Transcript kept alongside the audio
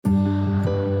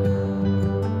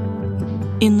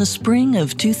In the spring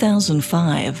of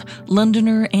 2005,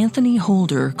 Londoner Anthony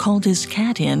Holder called his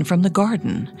cat in from the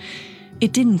garden.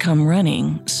 It didn't come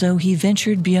running, so he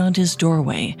ventured beyond his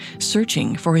doorway,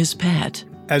 searching for his pet.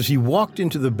 As he walked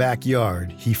into the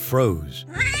backyard, he froze.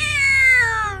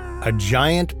 A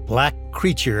giant black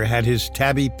creature had his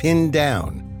tabby pinned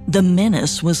down. The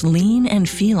menace was lean and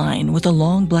feline with a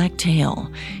long black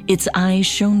tail. Its eyes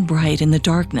shone bright in the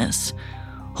darkness.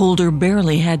 Holder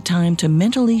barely had time to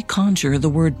mentally conjure the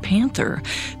word panther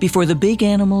before the big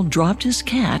animal dropped his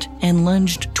cat and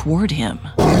lunged toward him.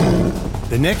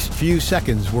 The next few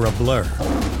seconds were a blur.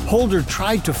 Holder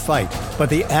tried to fight, but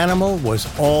the animal was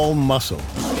all muscle.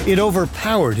 It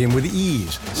overpowered him with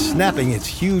ease, snapping its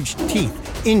huge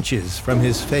teeth inches from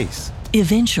his face.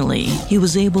 Eventually, he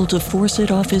was able to force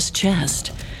it off his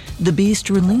chest. The beast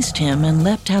released him and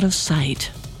leapt out of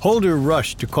sight. Holder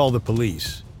rushed to call the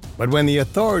police. But when the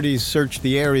authorities searched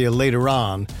the area later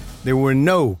on, there were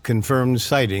no confirmed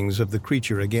sightings of the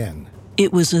creature again.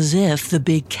 It was as if the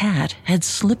big cat had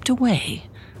slipped away,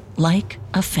 like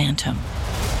a phantom.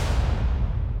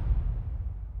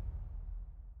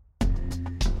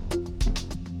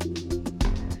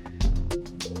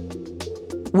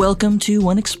 Welcome to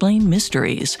Unexplained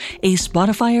Mysteries, a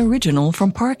Spotify original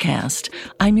from Parcast.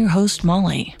 I'm your host,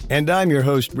 Molly. And I'm your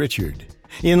host, Richard.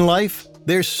 In life,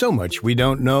 there's so much we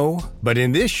don't know, but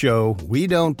in this show, we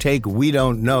don't take "we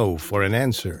don't know" for an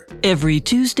answer. Every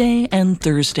Tuesday and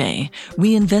Thursday,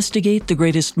 we investigate the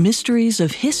greatest mysteries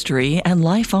of history and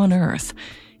life on Earth.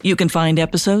 You can find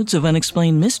episodes of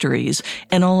Unexplained Mysteries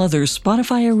and all other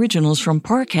Spotify originals from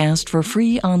Parcast for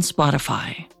free on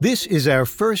Spotify. This is our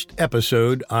first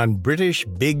episode on British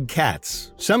big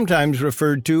cats, sometimes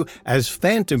referred to as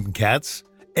phantom cats,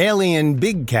 alien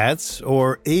big cats,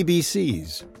 or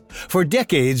ABCs. For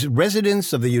decades,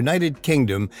 residents of the United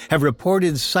Kingdom have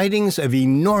reported sightings of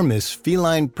enormous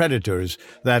feline predators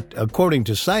that, according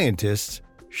to scientists,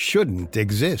 shouldn't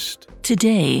exist.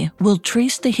 Today, we'll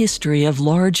trace the history of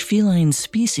large feline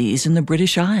species in the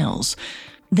British Isles.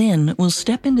 Then, we'll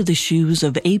step into the shoes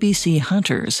of ABC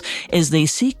hunters as they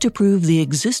seek to prove the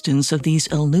existence of these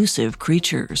elusive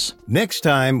creatures. Next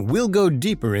time, we'll go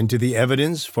deeper into the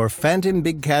evidence for phantom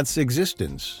big cats'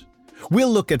 existence.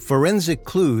 We'll look at forensic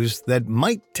clues that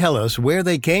might tell us where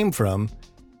they came from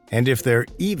and if they're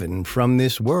even from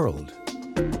this world.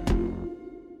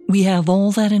 We have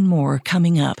all that and more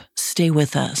coming up. Stay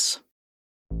with us.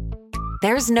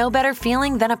 There's no better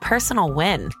feeling than a personal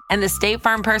win, and the State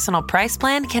Farm Personal Price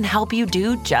Plan can help you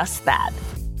do just that.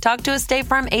 Talk to a State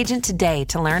Farm agent today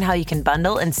to learn how you can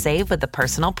bundle and save with the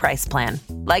Personal Price Plan.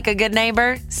 Like a good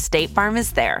neighbor, State Farm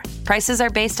is there. Prices are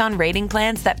based on rating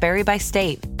plans that vary by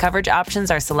state. Coverage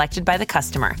options are selected by the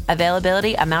customer.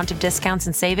 Availability, amount of discounts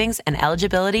and savings, and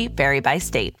eligibility vary by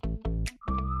state.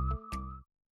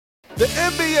 The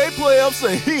NBA playoffs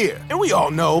are here, and we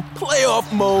all know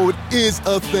playoff mode is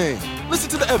a thing. Listen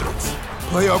to the evidence.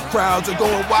 Playoff crowds are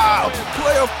going wild.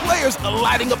 Playoff players are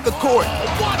lighting up the court.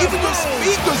 Even your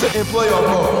speakers are in playoff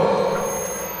mode.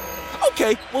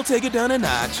 Okay, we'll take it down a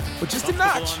notch, but just a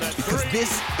notch, because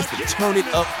this is the Turn It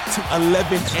Up to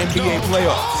 11 NBA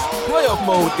playoffs. Playoff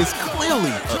mode is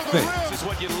clearly a thing.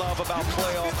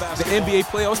 The NBA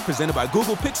playoffs presented by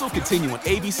Google Pixel continue on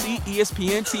ABC,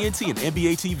 ESPN, TNT, and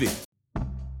NBA TV.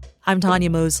 I'm Tanya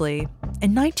Mosley.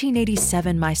 In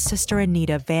 1987, my sister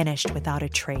Anita vanished without a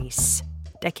trace.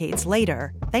 Decades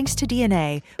later, thanks to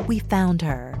DNA, we found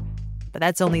her. But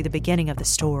that's only the beginning of the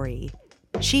story.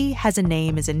 She Has a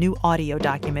Name is a new audio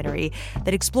documentary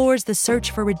that explores the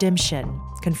search for redemption,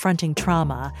 confronting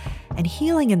trauma, and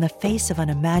healing in the face of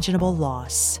unimaginable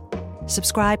loss.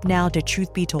 Subscribe now to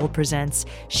Truth Be Told presents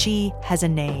She Has a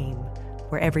Name,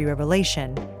 where every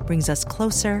revelation brings us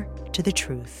closer to the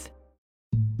truth.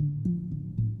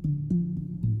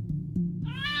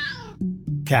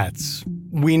 Cats.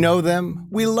 We know them,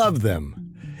 we love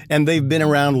them, and they've been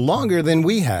around longer than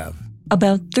we have.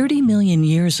 About 30 million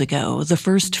years ago, the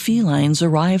first felines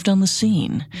arrived on the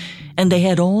scene, and they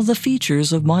had all the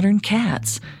features of modern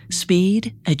cats: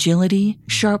 speed, agility,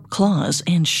 sharp claws,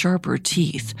 and sharper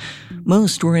teeth.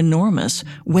 Most were enormous,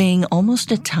 weighing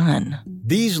almost a ton.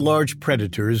 These large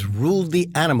predators ruled the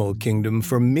animal kingdom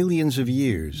for millions of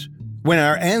years. When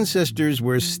our ancestors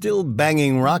were still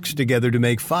banging rocks together to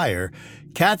make fire,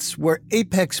 cats were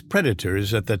apex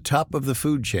predators at the top of the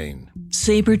food chain.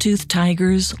 Saber-toothed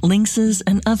tigers, lynxes,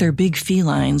 and other big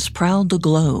felines prowled the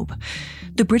globe.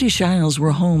 The British Isles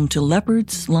were home to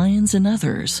leopards, lions, and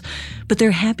others, but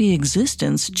their happy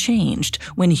existence changed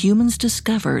when humans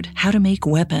discovered how to make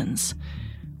weapons.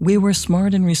 We were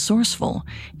smart and resourceful,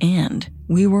 and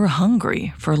we were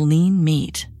hungry for lean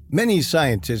meat. Many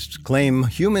scientists claim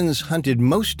humans hunted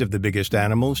most of the biggest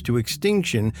animals to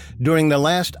extinction during the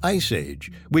last ice age,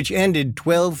 which ended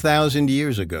 12,000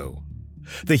 years ago.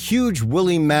 The huge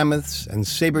woolly mammoths and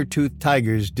saber-toothed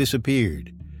tigers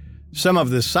disappeared. Some of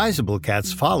the sizable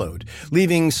cats followed,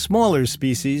 leaving smaller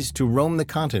species to roam the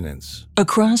continents.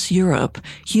 Across Europe,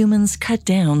 humans cut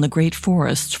down the great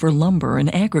forests for lumber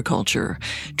and agriculture,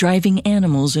 driving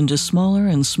animals into smaller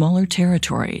and smaller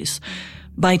territories.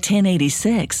 By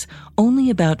 1086, only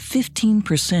about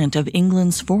 15% of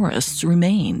England's forests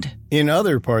remained. In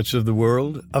other parts of the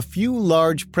world, a few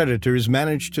large predators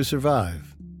managed to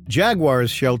survive. Jaguars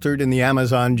sheltered in the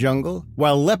Amazon jungle,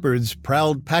 while leopards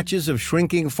prowled patches of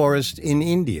shrinking forest in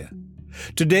India.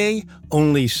 Today,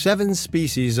 only 7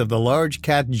 species of the large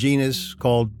cat genus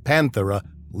called Panthera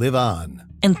live on.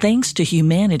 And thanks to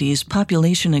humanity's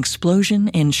population explosion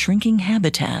and shrinking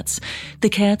habitats, the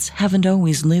cats haven't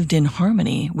always lived in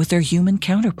harmony with their human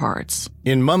counterparts.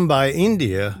 In Mumbai,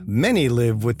 India, many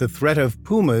live with the threat of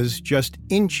pumas just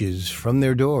inches from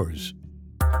their doors.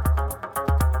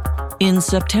 In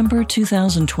September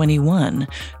 2021,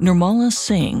 Nirmala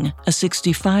Singh, a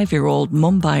 65-year-old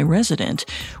Mumbai resident,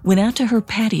 went out to her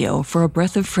patio for a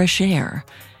breath of fresh air.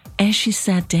 As she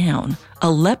sat down,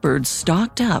 a leopard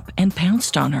stalked up and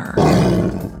pounced on her.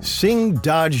 Singh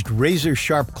dodged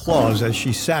razor-sharp claws as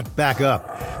she sat back up,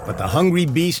 but the hungry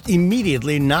beast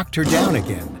immediately knocked her down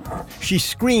again. She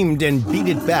screamed and beat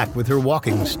it back with her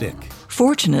walking stick.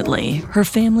 Fortunately, her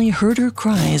family heard her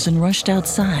cries and rushed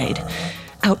outside.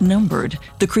 Outnumbered,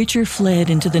 the creature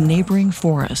fled into the neighboring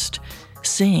forest.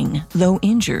 Singh, though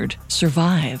injured,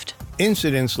 survived.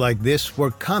 Incidents like this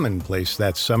were commonplace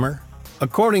that summer.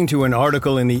 According to an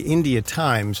article in the India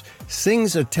Times,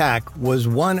 Singh's attack was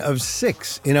one of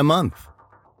 6 in a month.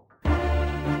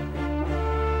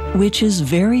 Which is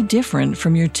very different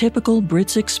from your typical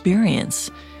Brits experience.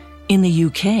 In the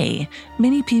UK,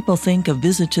 many people think a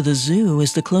visit to the zoo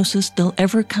is the closest they'll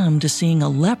ever come to seeing a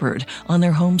leopard on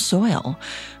their home soil,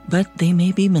 but they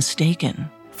may be mistaken.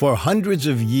 For hundreds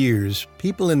of years,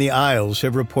 people in the Isles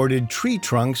have reported tree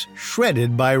trunks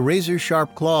shredded by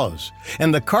razor-sharp claws,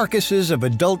 and the carcasses of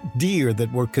adult deer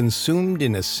that were consumed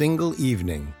in a single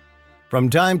evening. From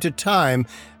time to time,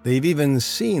 they've even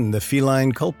seen the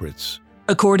feline culprits.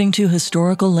 According to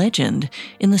historical legend,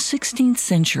 in the 16th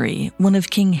century, one of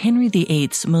King Henry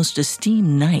VIII's most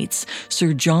esteemed knights,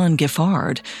 Sir John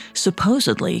Giffard,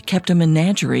 supposedly kept a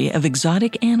menagerie of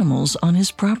exotic animals on his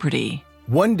property.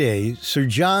 One day, Sir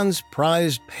John's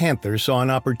prized panther saw an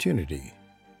opportunity.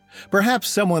 Perhaps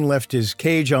someone left his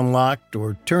cage unlocked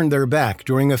or turned their back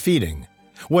during a feeding.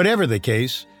 Whatever the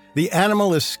case, the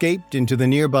animal escaped into the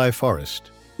nearby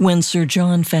forest. When Sir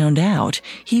John found out,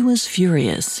 he was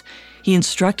furious. He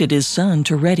instructed his son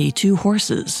to ready 2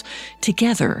 horses.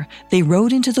 Together, they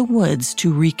rode into the woods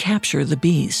to recapture the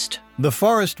beast. The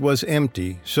forest was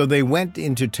empty, so they went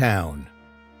into town.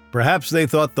 Perhaps they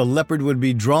thought the leopard would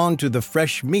be drawn to the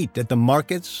fresh meat at the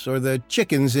markets or the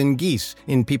chickens and geese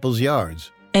in people's yards.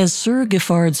 As Sir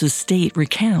Giffard's estate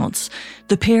recounts,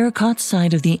 the pair caught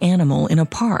sight of the animal in a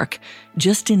park,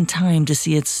 just in time to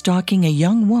see it stalking a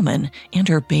young woman and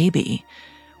her baby.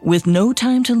 With no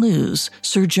time to lose,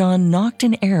 Sir John nocked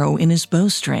an arrow in his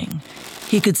bowstring.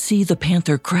 He could see the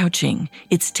panther crouching,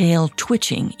 its tail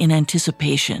twitching in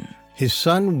anticipation. His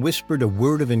son whispered a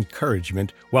word of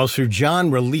encouragement while Sir John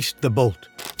released the bolt.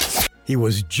 He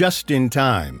was just in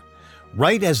time.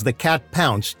 Right as the cat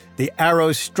pounced, the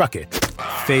arrow struck it,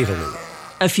 fatally.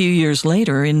 A few years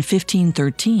later, in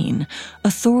 1513,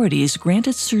 authorities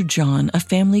granted Sir John a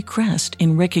family crest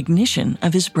in recognition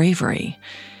of his bravery.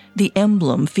 The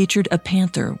emblem featured a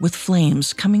panther with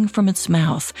flames coming from its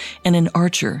mouth and an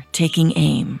archer taking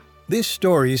aim. This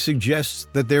story suggests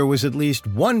that there was at least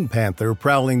one panther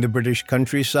prowling the British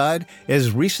countryside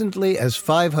as recently as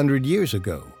 500 years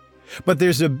ago. But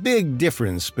there's a big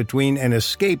difference between an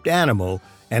escaped animal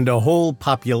and a whole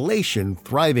population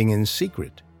thriving in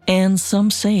secret. And some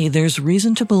say there's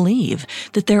reason to believe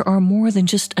that there are more than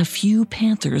just a few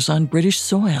panthers on British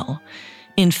soil.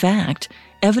 In fact,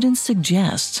 evidence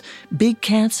suggests big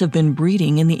cats have been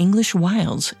breeding in the English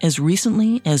wilds as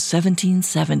recently as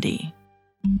 1770.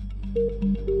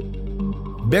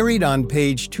 Buried on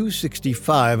page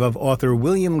 265 of author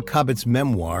William Cobbett's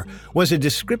memoir was a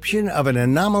description of an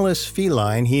anomalous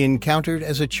feline he encountered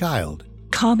as a child.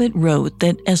 Cobbett wrote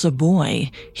that as a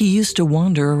boy, he used to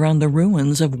wander around the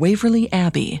ruins of Waverley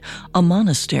Abbey, a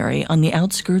monastery on the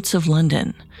outskirts of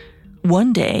London.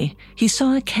 One day, he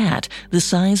saw a cat the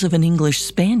size of an English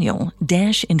spaniel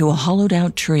dash into a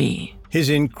hollowed-out tree. His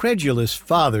incredulous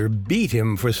father beat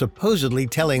him for supposedly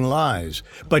telling lies,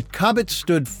 but Cobbett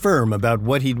stood firm about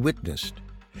what he'd witnessed.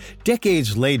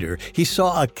 Decades later, he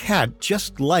saw a cat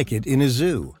just like it in a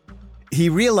zoo. He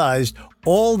realized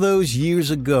all those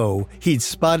years ago he'd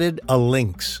spotted a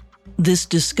lynx. This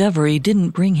discovery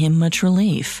didn't bring him much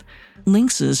relief.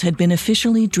 Lynxes had been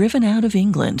officially driven out of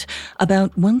England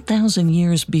about 1,000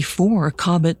 years before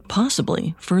Cobbett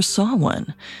possibly first saw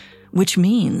one, which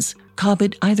means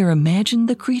Cobbett either imagined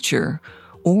the creature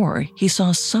or he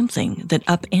saw something that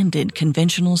upended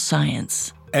conventional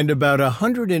science. And about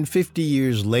 150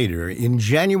 years later, in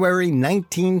January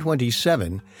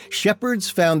 1927, shepherds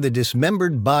found the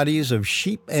dismembered bodies of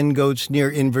sheep and goats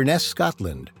near Inverness,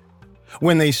 Scotland.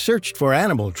 When they searched for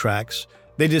animal tracks,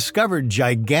 they discovered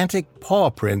gigantic paw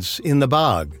prints in the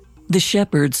bog. The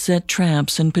shepherds set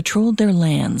traps and patrolled their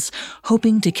lands,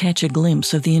 hoping to catch a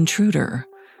glimpse of the intruder.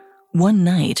 One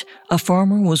night, a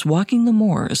farmer was walking the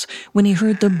moors when he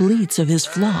heard the bleats of his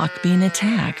flock being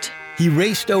attacked. He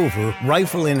raced over,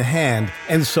 rifle in hand,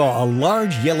 and saw a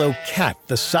large yellow cat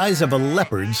the size of a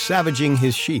leopard savaging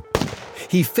his sheep.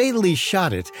 He fatally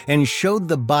shot it and showed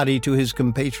the body to his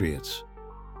compatriots.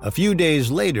 A few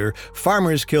days later,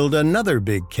 farmers killed another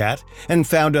big cat and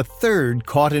found a third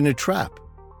caught in a trap.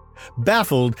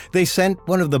 Baffled, they sent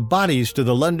one of the bodies to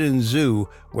the London Zoo,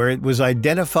 where it was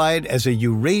identified as a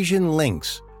Eurasian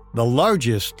lynx, the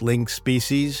largest lynx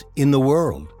species in the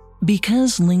world.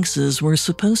 Because lynxes were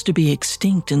supposed to be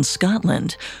extinct in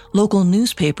Scotland, local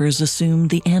newspapers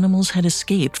assumed the animals had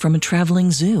escaped from a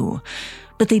traveling zoo,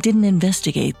 but they didn't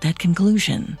investigate that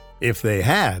conclusion. If they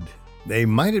had, they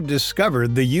might have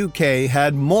discovered the UK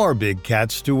had more big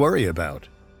cats to worry about.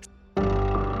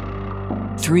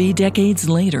 3 decades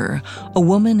later, a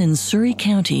woman in Surrey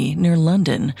County near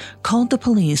London called the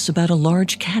police about a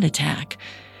large cat attack.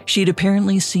 She'd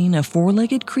apparently seen a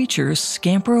 4-legged creature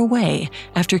scamper away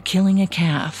after killing a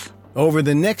calf. Over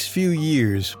the next few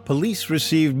years, police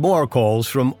received more calls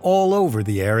from all over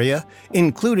the area,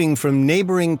 including from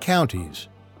neighboring counties.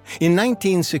 In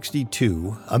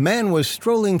 1962, a man was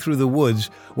strolling through the woods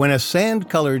when a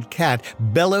sand-colored cat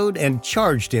bellowed and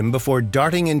charged him before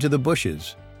darting into the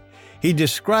bushes. He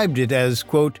described it as,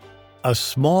 quote, a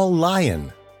small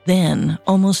lion. Then,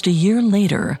 almost a year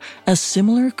later, a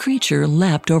similar creature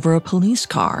leapt over a police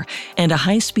car and a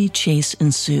high-speed chase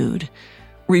ensued.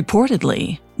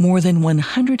 Reportedly, more than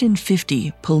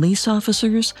 150 police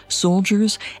officers,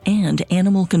 soldiers, and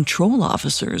animal control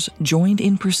officers joined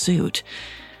in pursuit.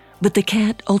 But the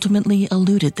cat ultimately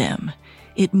eluded them.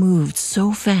 It moved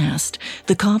so fast,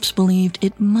 the cops believed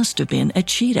it must have been a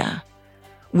cheetah.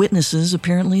 Witnesses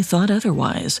apparently thought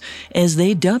otherwise, as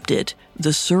they dubbed it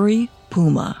the Surrey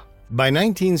Puma. By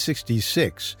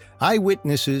 1966,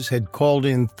 eyewitnesses had called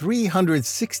in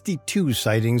 362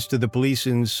 sightings to the police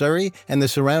in Surrey and the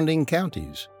surrounding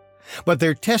counties. But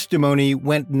their testimony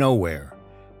went nowhere.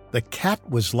 The cat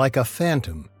was like a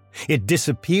phantom. It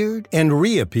disappeared and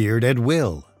reappeared at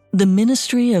will. The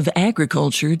Ministry of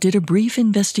Agriculture did a brief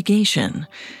investigation.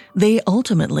 They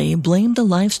ultimately blamed the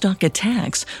livestock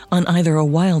attacks on either a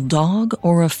wild dog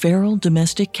or a feral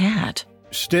domestic cat.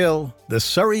 Still, the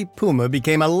Surrey Puma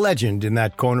became a legend in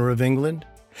that corner of England.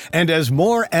 And as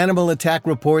more animal attack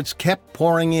reports kept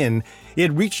pouring in,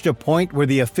 it reached a point where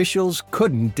the officials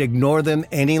couldn't ignore them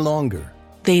any longer.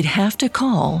 They'd have to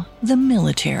call the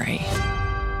military.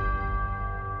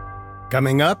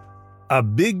 Coming up, a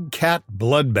big cat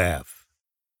bloodbath.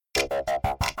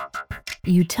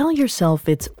 You tell yourself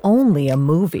it's only a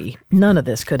movie. None of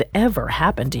this could ever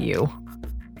happen to you.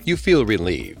 You feel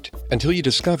relieved until you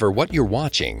discover what you're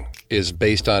watching is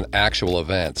based on actual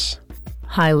events.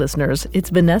 Hi, listeners. It's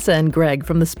Vanessa and Greg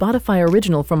from the Spotify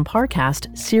original from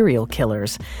Parcast, Serial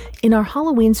Killers. In our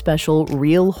Halloween special,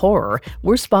 Real Horror,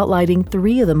 we're spotlighting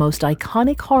 3 of the most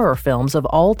iconic horror films of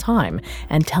all time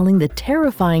and telling the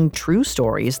terrifying true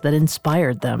stories that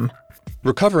inspired them.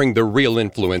 Recovering the real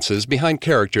influences behind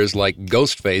characters like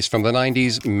Ghostface from the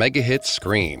 90s mega-hit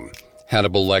Scream,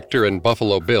 Hannibal Lecter and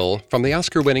Buffalo Bill from the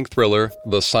Oscar-winning thriller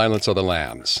The Silence of the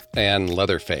Lambs, and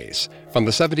Leatherface from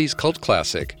the 70s cult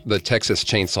classic The Texas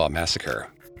Chainsaw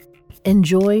Massacre.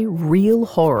 Enjoy Real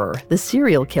Horror, the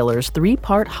Serial Killers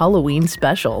 3-part Halloween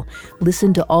special.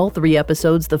 Listen to all 3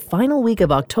 episodes the final week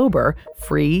of October,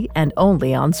 free and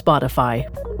only on Spotify.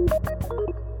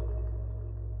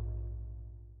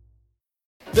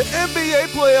 The NBA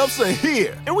playoffs are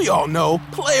here, and we all know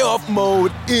playoff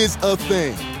mode is a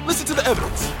thing. Listen to the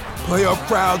evidence. Playoff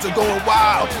crowds are going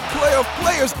wild. Playoff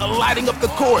players are lighting up the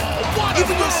court.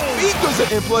 Even your speakers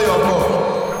are in playoff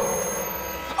mode.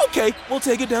 Okay, we'll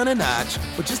take it down a notch,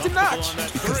 but just a notch,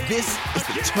 because this is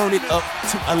the turn it up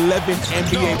to 11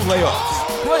 NBA playoffs.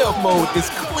 Playoff mode is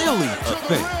clearly a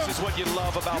thing.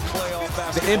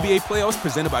 The NBA playoffs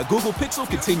presented by Google Pixel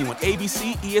continue on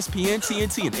ABC, ESPN,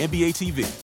 TNT, and NBA TV.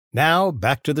 Now,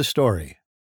 back to the story.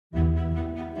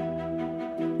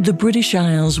 The British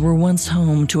Isles were once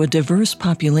home to a diverse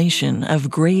population of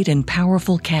great and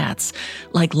powerful cats,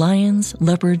 like lions,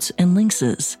 leopards, and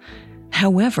lynxes.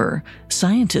 However,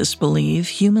 scientists believe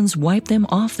humans wiped them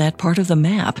off that part of the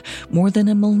map more than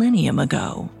a millennium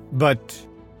ago. But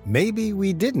maybe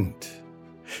we didn't.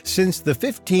 Since the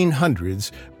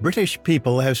 1500s, British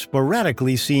people have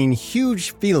sporadically seen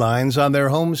huge felines on their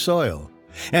home soil,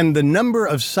 and the number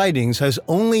of sightings has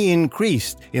only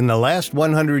increased in the last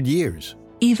 100 years.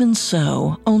 Even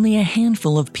so, only a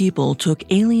handful of people took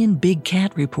alien big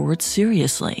cat reports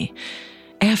seriously.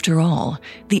 After all,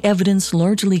 the evidence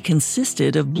largely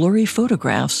consisted of blurry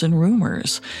photographs and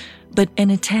rumors. But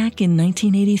an attack in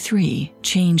 1983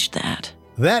 changed that.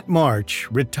 That March,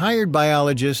 retired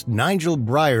biologist Nigel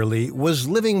Brierley was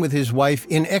living with his wife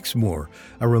in Exmoor,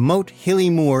 a remote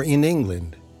hilly moor in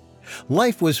England.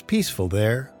 Life was peaceful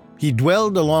there. He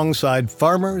dwelled alongside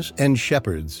farmers and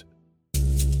shepherds.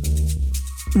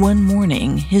 One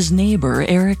morning, his neighbor,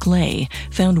 Eric Lay,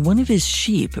 found one of his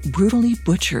sheep brutally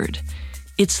butchered.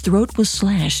 Its throat was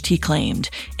slashed, he claimed,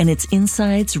 and its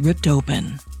insides ripped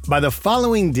open. By the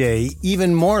following day,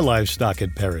 even more livestock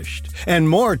had perished, and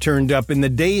more turned up in the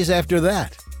days after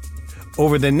that.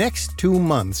 Over the next 2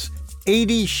 months,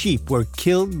 80 sheep were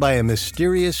killed by a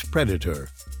mysterious predator.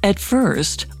 At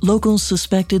first, locals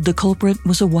suspected the culprit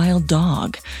was a wild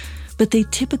dog, but they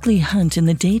typically hunt in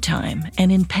the daytime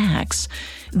and in packs.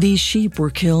 These sheep were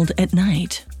killed at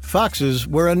night. Foxes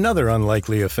were another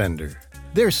unlikely offender.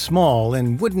 They're small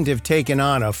and wouldn't have taken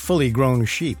on a fully grown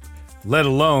sheep, let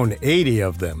alone 80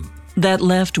 of them. That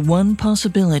left one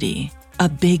possibility: a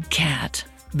big cat.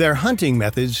 Their hunting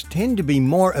methods tend to be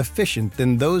more efficient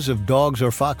than those of dogs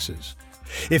or foxes.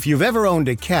 If you've ever owned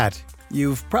a cat,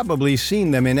 you've probably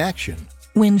seen them in action.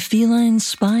 When felines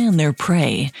spy on their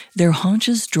prey, their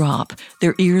haunches drop,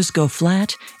 their ears go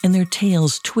flat, and their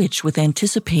tails twitch with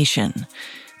anticipation.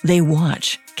 They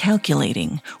watch,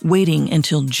 calculating, waiting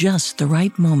until just the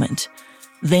right moment.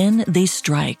 Then they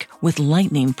strike with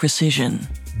lightning precision.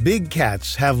 Big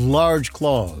cats have large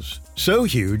claws, so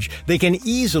huge they can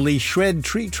easily shred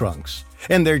tree trunks,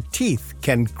 and their teeth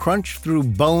can crunch through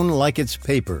bone like it's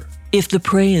paper. If the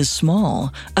prey is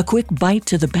small, a quick bite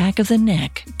to the back of the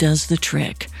neck does the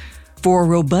trick. For a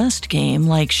robust game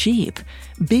like sheep,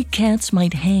 big cats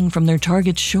might hang from their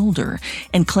target's shoulder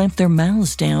and clamp their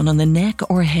mouths down on the neck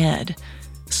or head.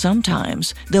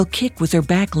 Sometimes they'll kick with their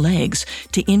back legs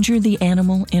to injure the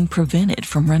animal and prevent it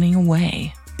from running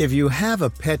away. If you have a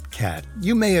pet cat,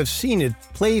 you may have seen it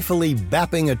playfully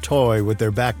bapping a toy with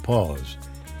their back paws.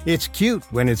 It's cute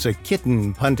when it's a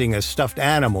kitten punting a stuffed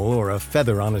animal or a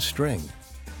feather on a string.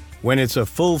 When it's a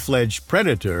full-fledged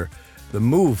predator, the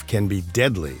move can be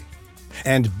deadly.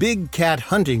 And big cat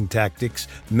hunting tactics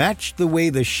matched the way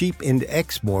the sheep in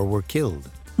Exmoor were killed.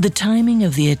 The timing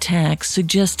of the attack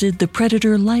suggested the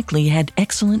predator likely had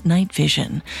excellent night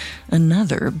vision,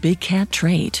 another big cat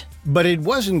trait. But it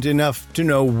wasn't enough to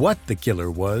know what the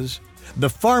killer was. The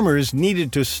farmers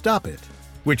needed to stop it,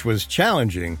 which was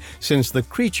challenging since the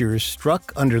creature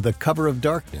struck under the cover of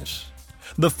darkness.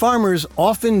 The farmers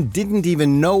often didn't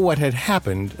even know what had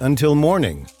happened until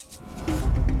morning.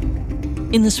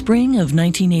 In the spring of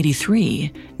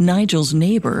 1983, Nigel's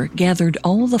neighbor gathered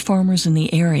all the farmers in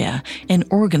the area and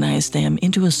organized them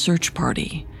into a search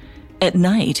party. At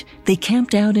night, they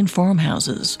camped out in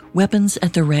farmhouses, weapons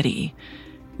at the ready.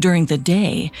 During the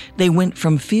day, they went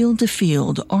from field to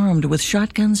field armed with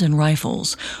shotguns and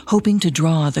rifles, hoping to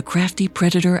draw the crafty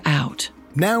predator out.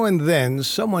 Now and then,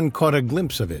 someone caught a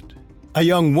glimpse of it. A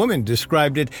young woman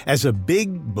described it as a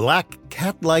big, black,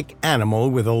 cat-like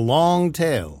animal with a long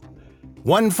tail.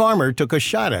 One farmer took a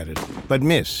shot at it, but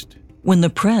missed. When the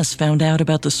press found out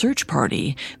about the search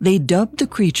party, they dubbed the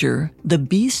creature the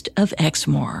Beast of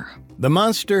Exmoor. The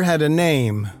monster had a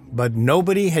name, but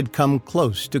nobody had come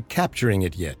close to capturing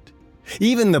it yet.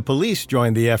 Even the police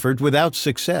joined the effort without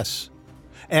success.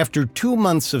 After 2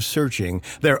 months of searching,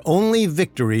 their only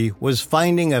victory was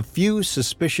finding a few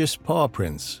suspicious paw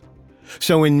prints.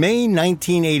 So in May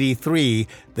 1983,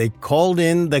 they called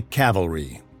in the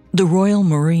cavalry. The Royal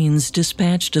Marines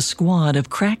dispatched a squad of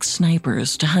crack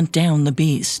snipers to hunt down the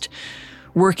beast.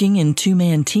 Working in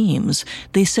two-man teams,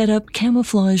 they set up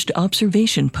camouflaged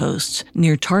observation posts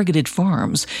near targeted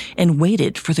farms and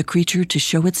waited for the creature to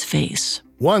show its face.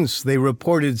 Once they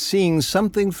reported seeing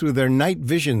something through their night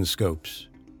vision scopes.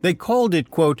 They called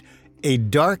it, quote, a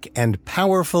dark and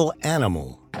powerful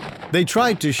animal. They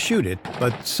tried to shoot it,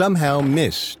 but somehow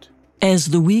missed. As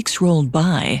the weeks rolled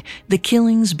by, the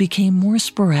killings became more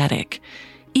sporadic.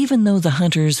 Even though the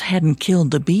hunters hadn't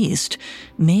killed the beast,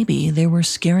 maybe they were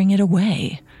scaring it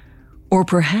away. Or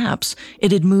perhaps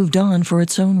it had moved on for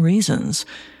its own reasons.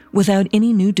 Without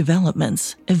any new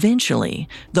developments, eventually,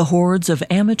 the hordes of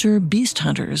amateur beast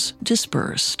hunters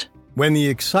dispersed. When the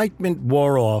excitement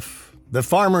wore off, the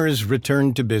farmers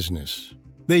returned to business.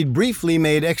 They'd briefly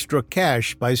made extra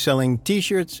cash by selling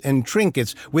T-shirts and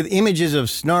trinkets with images of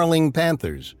snarling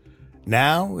panthers.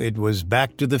 Now it was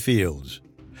back to the fields.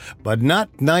 But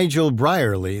not Nigel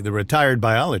Brierly, the retired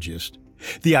biologist.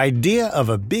 The idea of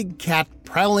a big cat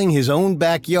prowling his own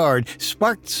backyard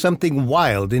sparked something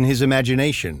wild in his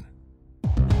imagination.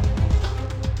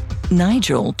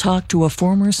 Nigel talked to a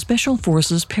former Special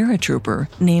Forces paratrooper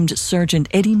named Sergeant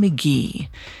Eddie McGee.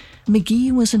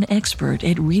 McGee was an expert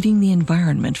at reading the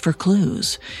environment for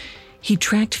clues. He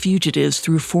tracked fugitives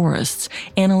through forests,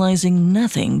 analyzing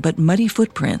nothing but muddy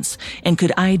footprints, and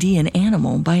could ID an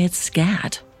animal by its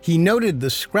scat. He noted the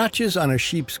scratches on a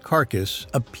sheep's carcass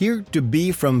appeared to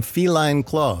be from feline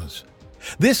claws.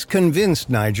 This convinced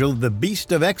Nigel the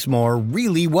Beast of Exmoor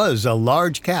really was a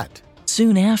large cat.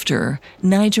 Soon after,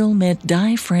 Nigel met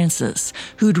Di Francis,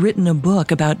 who'd written a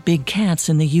book about big cats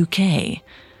in the UK.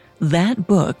 That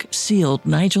book sealed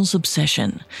Nigel's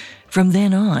obsession. From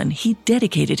then on, he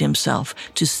dedicated himself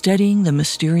to studying the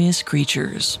mysterious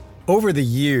creatures. Over the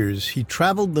years, he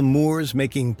traveled the moors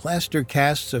making plaster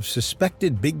casts of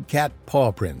suspected big cat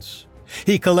paw prints.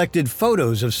 He collected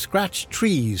photos of scratched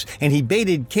trees, and he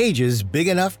baited cages big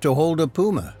enough to hold a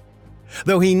puma.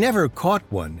 Though he never caught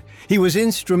one, he was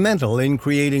instrumental in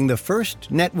creating the first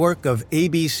network of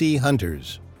ABC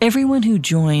hunters. Everyone who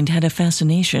joined had a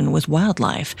fascination with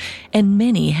wildlife, and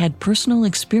many had personal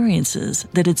experiences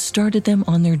that had started them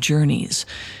on their journeys.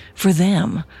 For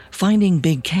them, finding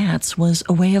big cats was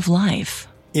a way of life.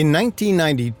 In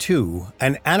 1992,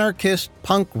 an anarchist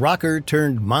punk rocker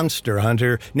turned monster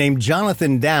hunter named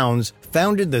Jonathan Downes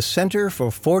founded the Center for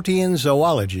Fortean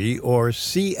Zoology, or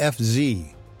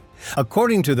CFZ.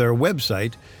 According to their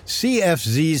website,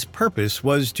 CFZ's purpose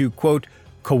was to, quote,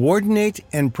 coordinate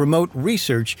and promote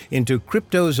research into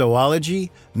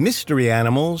cryptozoology, mystery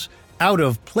animals,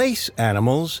 out-of-place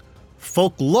animals,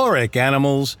 folkloric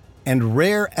animals, and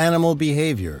rare animal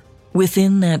behavior.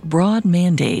 Within that broad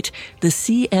mandate, the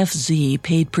CFZ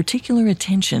paid particular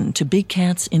attention to big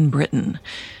cats in Britain.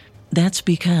 That's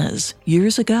because,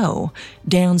 years ago,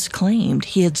 Downes claimed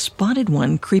he had spotted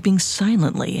one creeping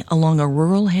silently along a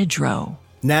rural hedgerow.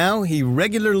 Now he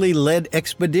regularly led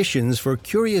expeditions for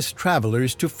curious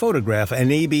travelers to photograph an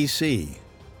ABC.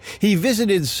 He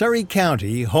visited Surrey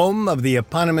County, home of the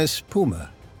eponymous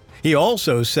puma. He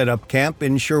also set up camp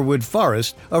in Sherwood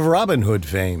Forest of Robin Hood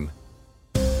fame.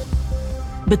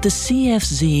 But the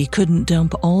CFZ couldn't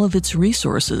dump all of its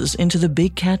resources into the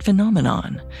big cat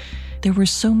phenomenon. There were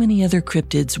so many other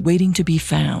cryptids waiting to be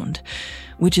found,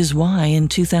 which is why in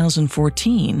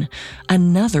 2014,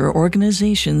 another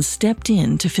organization stepped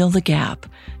in to fill the gap,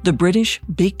 the British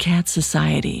Big Cat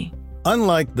Society.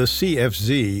 Unlike the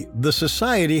CFZ, the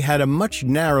Society had a much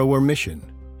narrower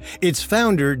mission. Its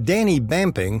founder, Danny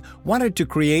Bamping, wanted to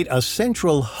create a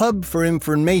central hub for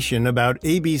information about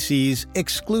ABCs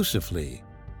exclusively.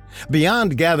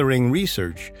 Beyond gathering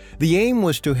research, the aim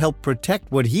was to help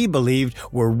protect what he believed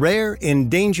were rare,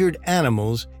 endangered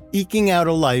animals eking out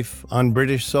a life on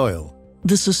British soil.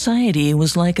 The Society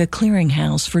was like a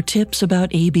clearinghouse for tips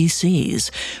about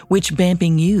ABCs, which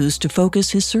Bamping used to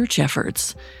focus his search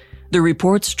efforts. The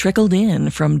reports trickled in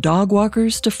from dog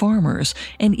walkers to farmers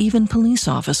and even police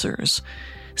officers.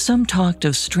 Some talked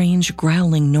of strange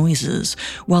growling noises,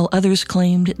 while others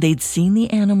claimed they'd seen the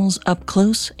animals up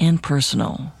close and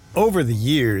personal. Over the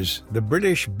years, the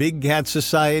British Big Cat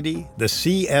Society, the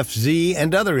CFZ,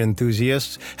 and other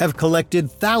enthusiasts have collected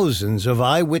thousands of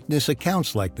eyewitness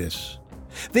accounts like this.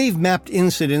 They've mapped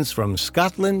incidents from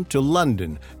Scotland to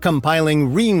London,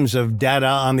 compiling reams of data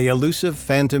on the elusive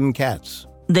phantom cats.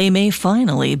 They may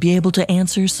finally be able to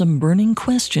answer some burning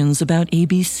questions about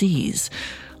ABCs,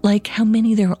 like how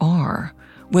many there are,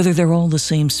 whether they're all the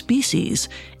same species,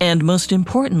 and most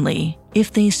importantly,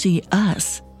 if they see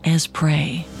us as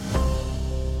prey.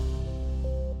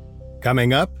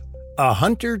 Coming up, a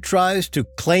hunter tries to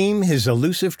claim his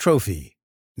elusive trophy.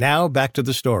 Now back to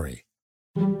the story.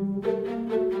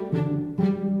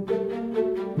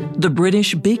 The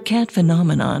British big cat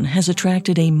phenomenon has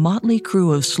attracted a motley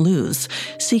crew of sleuths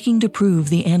seeking to prove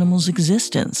the animal's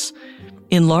existence.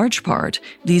 In large part,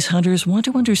 these hunters want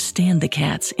to understand the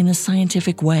cats in a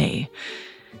scientific way.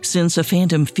 Since a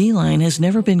phantom feline has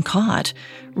never been caught,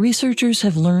 researchers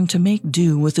have learned to make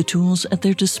do with the tools at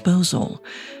their disposal.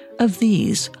 Of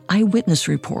these, eyewitness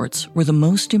reports were the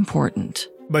most important.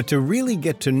 But to really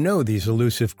get to know these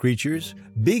elusive creatures,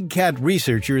 big cat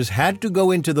researchers had to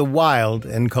go into the wild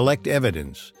and collect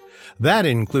evidence. That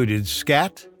included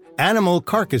scat, animal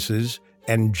carcasses,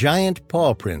 and giant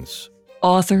paw prints.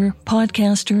 Author,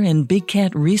 podcaster, and big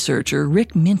cat researcher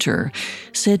Rick Minter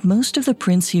said most of the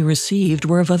prints he received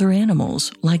were of other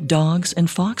animals, like dogs and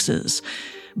foxes.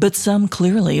 But some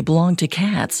clearly belonged to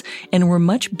cats and were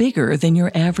much bigger than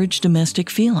your average domestic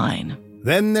feline.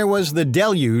 Then there was the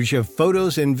deluge of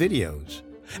photos and videos.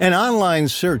 An online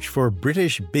search for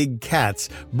British big cats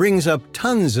brings up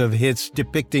tons of hits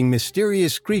depicting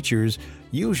mysterious creatures,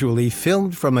 usually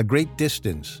filmed from a great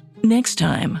distance. Next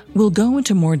time, we'll go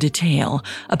into more detail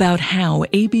about how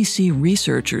ABC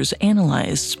researchers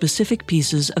analyzed specific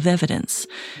pieces of evidence.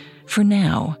 For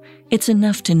now, it's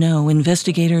enough to know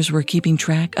investigators were keeping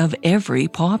track of every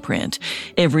paw print,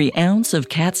 every ounce of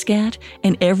cat scat,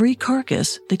 and every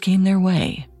carcass that came their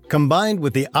way. Combined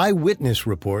with the eyewitness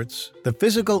reports, the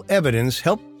physical evidence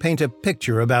helped paint a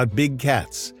picture about big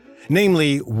cats,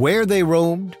 namely where they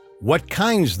roamed, what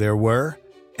kinds there were,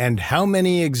 and how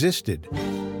many existed.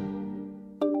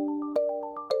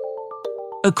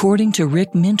 According to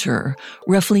Rick Minter,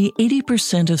 roughly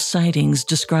 80% of sightings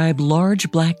describe large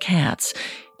black cats,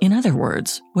 in other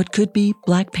words, what could be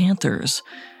black panthers.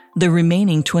 The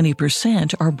remaining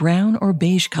 20% are brown or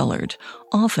beige-colored,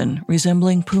 often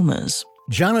resembling pumas.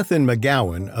 Jonathan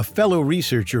McGowan, a fellow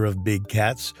researcher of big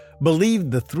cats, believed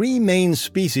the three main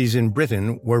species in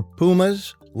Britain were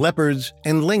pumas, leopards,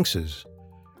 and lynxes.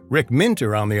 Rick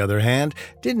Minter, on the other hand,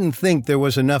 didn't think there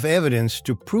was enough evidence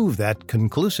to prove that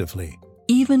conclusively.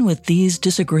 Even with these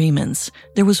disagreements,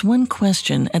 there was one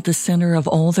question at the center of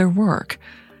all their work.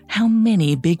 How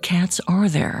many big cats are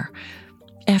there?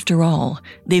 After all,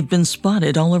 they've been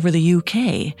spotted all over the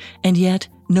UK, and yet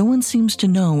no one seems to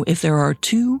know if there are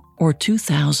 2 or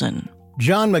 2,000.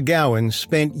 John McGowan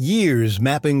spent years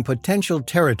mapping potential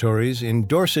territories in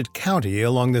Dorset County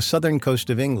along the southern coast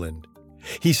of England.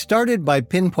 He started by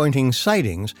pinpointing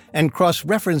sightings and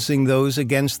cross-referencing those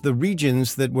against the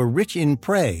regions that were rich in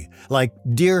prey, like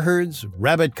deer herds,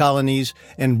 rabbit colonies,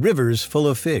 and rivers full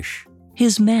of fish.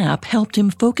 His map helped him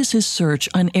focus his search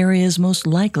on areas most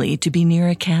likely to be near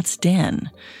a cat's den.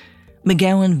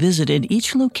 McGowan visited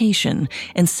each location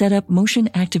and set up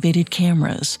motion-activated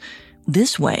cameras.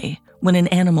 This way, when an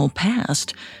animal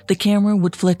passed, the camera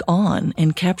would flick on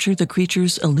and capture the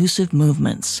creature's elusive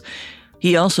movements.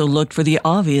 He also looked for the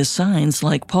obvious signs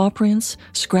like paw prints,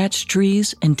 scratched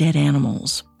trees, and dead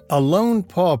animals. A lone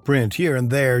paw print here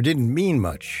and there didn't mean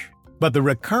much, but the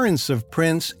recurrence of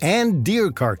prints and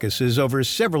deer carcasses over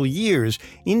several years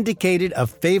indicated a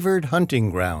favored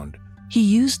hunting ground. He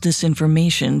used this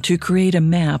information to create a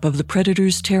map of the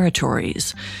predator's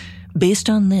territories.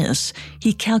 Based on this,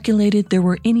 he calculated there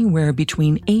were anywhere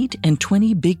between 8 and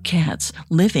 20 big cats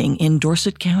living in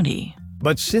Dorset County.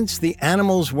 But since the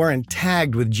animals weren't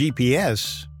tagged with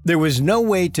GPS, there was no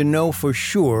way to know for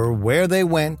sure where they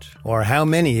went or how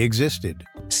many existed.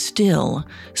 Still,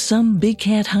 some big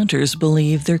cat hunters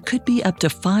believe there could be up to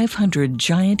 500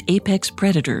 giant apex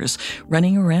predators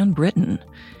running around Britain,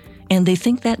 and they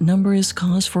think that number is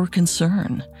cause for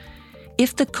concern.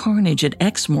 If the carnage at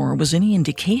Exmoor was any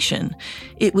indication,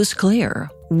 it was clear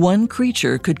one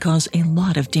creature could cause a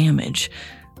lot of damage.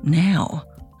 Now,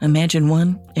 imagine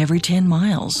one every 10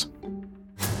 miles.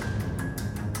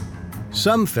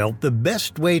 Some felt the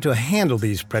best way to handle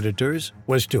these predators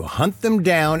was to hunt them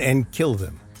down and kill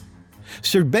them.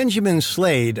 Sir Benjamin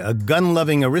Slade, a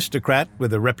gun-loving aristocrat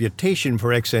with a reputation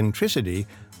for eccentricity,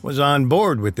 was on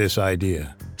board with this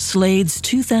idea. Slade's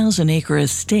 2,000-acre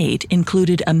estate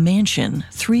included a mansion,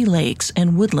 3 lakes,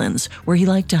 and woodlands where he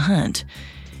liked to hunt.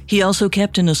 He also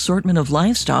kept an assortment of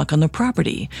livestock on the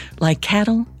property, like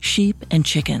cattle, sheep, and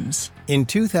chickens. In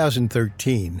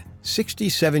 2013,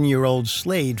 67-year-old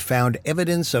Slade found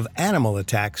evidence of animal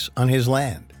attacks on his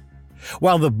land.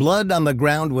 While the blood on the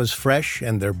ground was fresh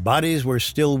and their bodies were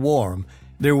still warm,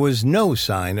 there was no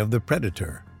sign of the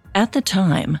predator. At the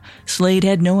time, Slade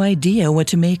had no idea what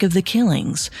to make of the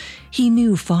killings. He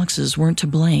knew foxes weren't to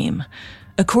blame.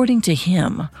 According to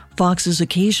him, foxes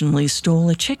occasionally stole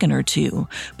a chicken or two,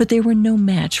 but they were no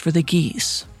match for the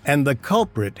geese. And the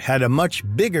culprit had a much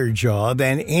bigger jaw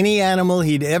than any animal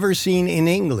he'd ever seen in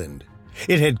England.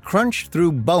 It had crunched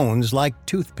through bones like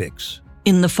toothpicks.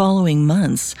 In the following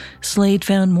months, Slade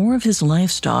found more of his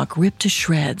livestock ripped to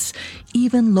shreds,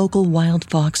 even local wild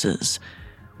foxes.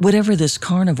 Whatever this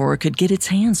carnivore could get its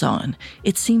hands on,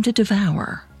 it seemed to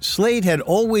devour. Slade had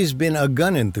always been a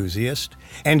gun enthusiast,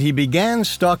 and he began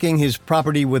stalking his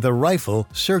property with a rifle,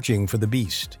 searching for the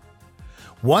beast.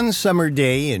 One summer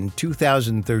day in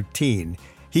 2013,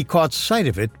 he caught sight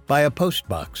of it by a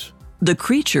postbox. The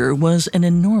creature was an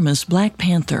enormous black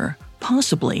panther,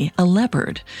 possibly a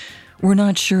leopard. We're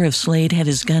not sure if Slade had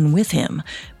his gun with him,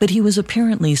 but he was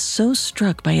apparently so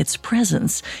struck by its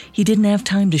presence, he didn't have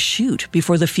time to shoot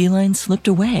before the feline slipped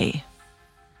away.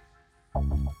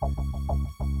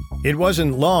 It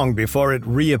wasn't long before it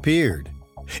reappeared.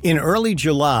 In early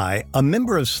July, a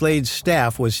member of Slade's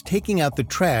staff was taking out the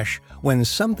trash when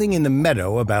something in the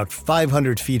meadow about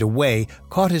 500 feet away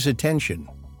caught his attention.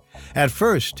 At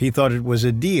first, he thought it was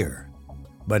a deer,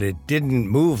 but it didn't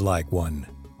move like one.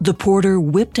 The porter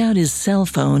whipped out his cell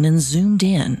phone and zoomed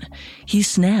in. He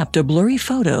snapped a blurry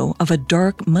photo of a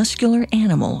dark, muscular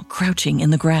animal crouching in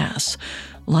the grass,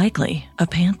 likely a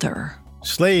panther.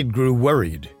 Slade grew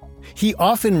worried. He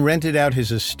often rented out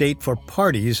his estate for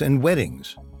parties and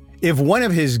weddings. If one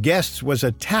of his guests was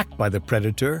attacked by the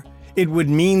predator, it would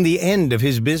mean the end of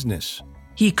his business.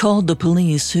 He called the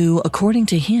police, who, according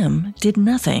to him, did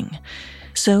nothing.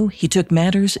 So he took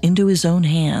matters into his own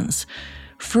hands.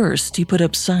 First, he put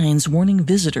up signs warning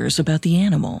visitors about the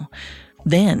animal.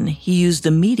 Then, he used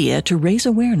the media to raise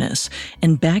awareness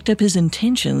and backed up his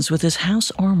intentions with his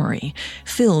house armory,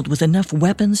 filled with enough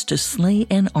weapons to slay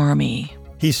an army.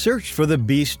 He searched for the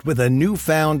beast with a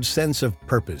newfound sense of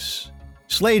purpose.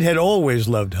 Slade had always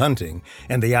loved hunting,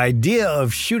 and the idea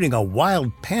of shooting a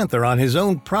wild panther on his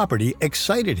own property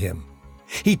excited him.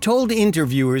 He told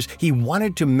interviewers he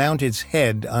wanted to mount its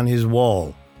head on his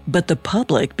wall. But the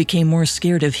public became more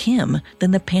scared of him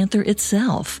than the panther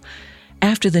itself.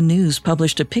 After the news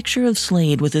published a picture of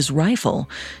Slade with his rifle,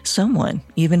 someone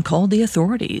even called the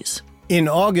authorities. In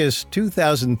August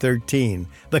 2013,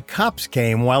 the cops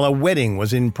came while a wedding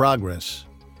was in progress.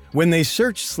 When they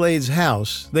searched Slade's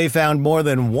house, they found more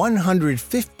than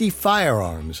 150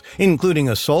 firearms, including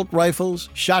assault rifles,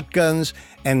 shotguns,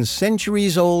 and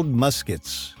centuries-old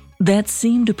muskets. That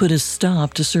seemed to put a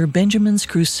stop to Sir Benjamin's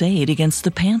crusade against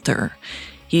the panther.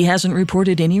 He hasn't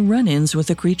reported any run-ins with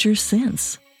the creature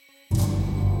since.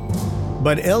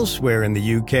 But elsewhere in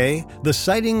the UK, the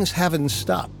sightings haven't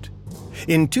stopped.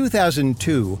 In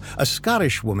 2002, a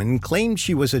Scottish woman claimed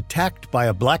she was attacked by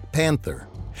a black panther.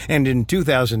 And in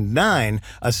 2009,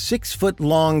 a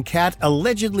 6-foot-long cat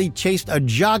allegedly chased a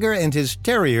jogger and his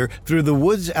terrier through the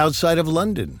woods outside of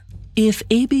London. If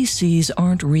ABCs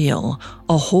aren't real,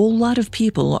 a whole lot of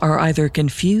people are either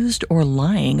confused or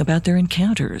lying about their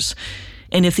encounters.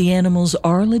 And if the animals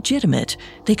are legitimate,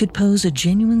 they could pose a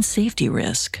genuine safety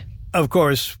risk. Of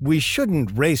course, we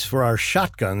shouldn't race for our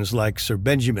shotguns like Sir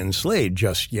Benjamin Slade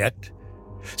just yet.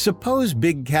 Suppose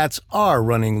big cats are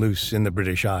running loose in the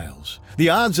British Isles. The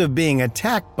odds of being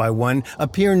attacked by one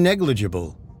appear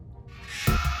negligible.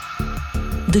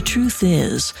 The truth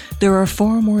is, there are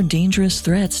far more dangerous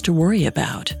threats to worry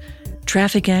about.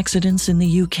 Traffic accidents in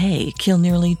the UK kill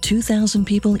nearly 2,000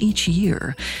 people each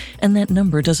year, and that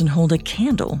number doesn't hold a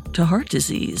candle to heart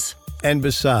disease. And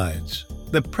besides,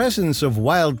 the presence of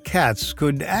wild cats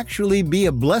could actually be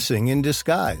a blessing in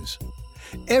disguise.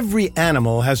 Every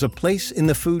animal has a place in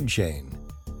the food chain.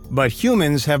 But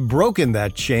humans have broken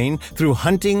that chain through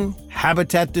hunting,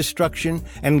 habitat destruction,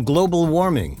 and global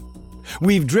warming.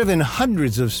 We've driven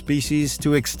hundreds of species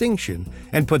to extinction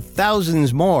and put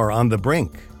thousands more on the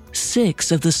brink.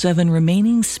 6 of the 7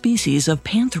 remaining species of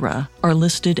Panthera are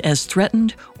listed as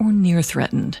threatened or near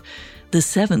threatened. The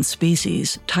 7th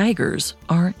species, tigers,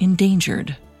 are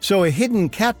endangered. So a hidden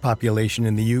cat population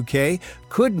in the UK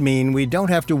could mean we don't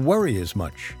have to worry as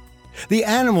much. The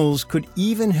animals could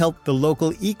even help the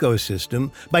local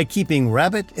ecosystem by keeping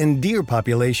rabbit and deer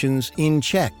populations in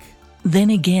check.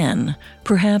 Then again,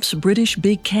 perhaps British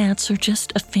big cats are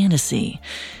just a fantasy,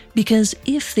 because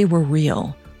if they were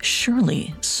real,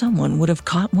 surely someone would have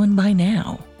caught one by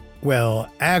now. Well,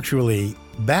 actually,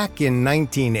 back in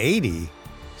 1980,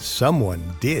 someone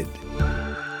did.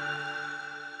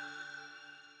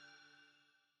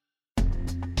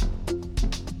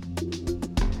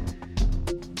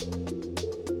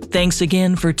 Thanks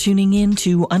again for tuning in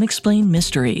to Unexplained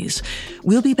Mysteries.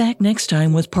 We'll be back next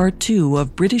time with part 2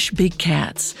 of British Big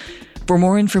Cats. For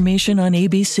more information on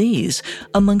ABCs,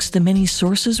 amongst the many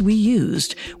sources we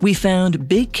used, we found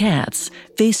Big Cats,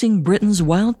 Facing Britain's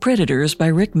Wild Predators by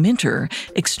Rick Minter,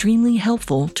 extremely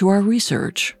helpful to our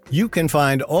research. You can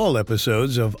find all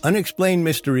episodes of Unexplained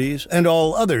Mysteries and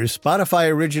all other Spotify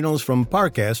originals from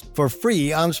Parcast for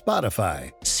free on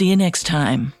Spotify. See you next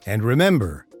time. And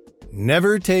remember,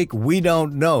 never take "we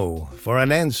don't know" for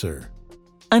an answer.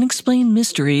 Unexplained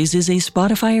Mysteries is a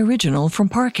Spotify original from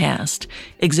Parcast,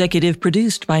 executive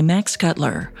produced by Max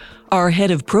Cutler. Our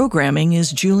head of programming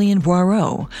is Julian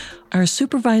Boireau. Our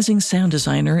supervising sound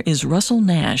designer is Russell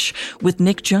Nash, with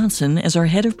Nick Johnson as our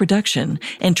head of production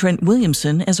and Trent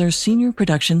Williamson as our senior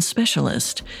production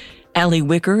specialist. Allie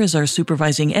Wicker is our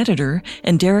supervising editor,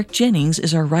 and Derek Jennings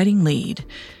is our writing lead.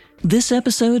 This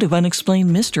episode of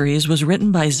Unexplained Mysteries was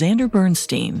written by Xander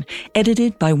Bernstein,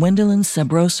 edited by Wendelin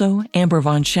Sabroso, Amber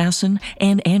Von Chassen,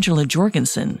 and Angela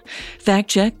Jorgensen,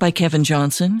 fact-checked by Kevin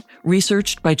Johnson,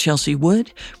 researched by Chelsea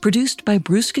Wood, produced by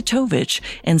Bruce Katovich,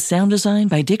 and sound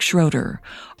designed by Dick Schroeder.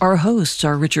 Our hosts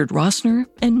are Richard Rossner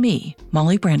and me,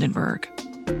 Molly Brandenburg.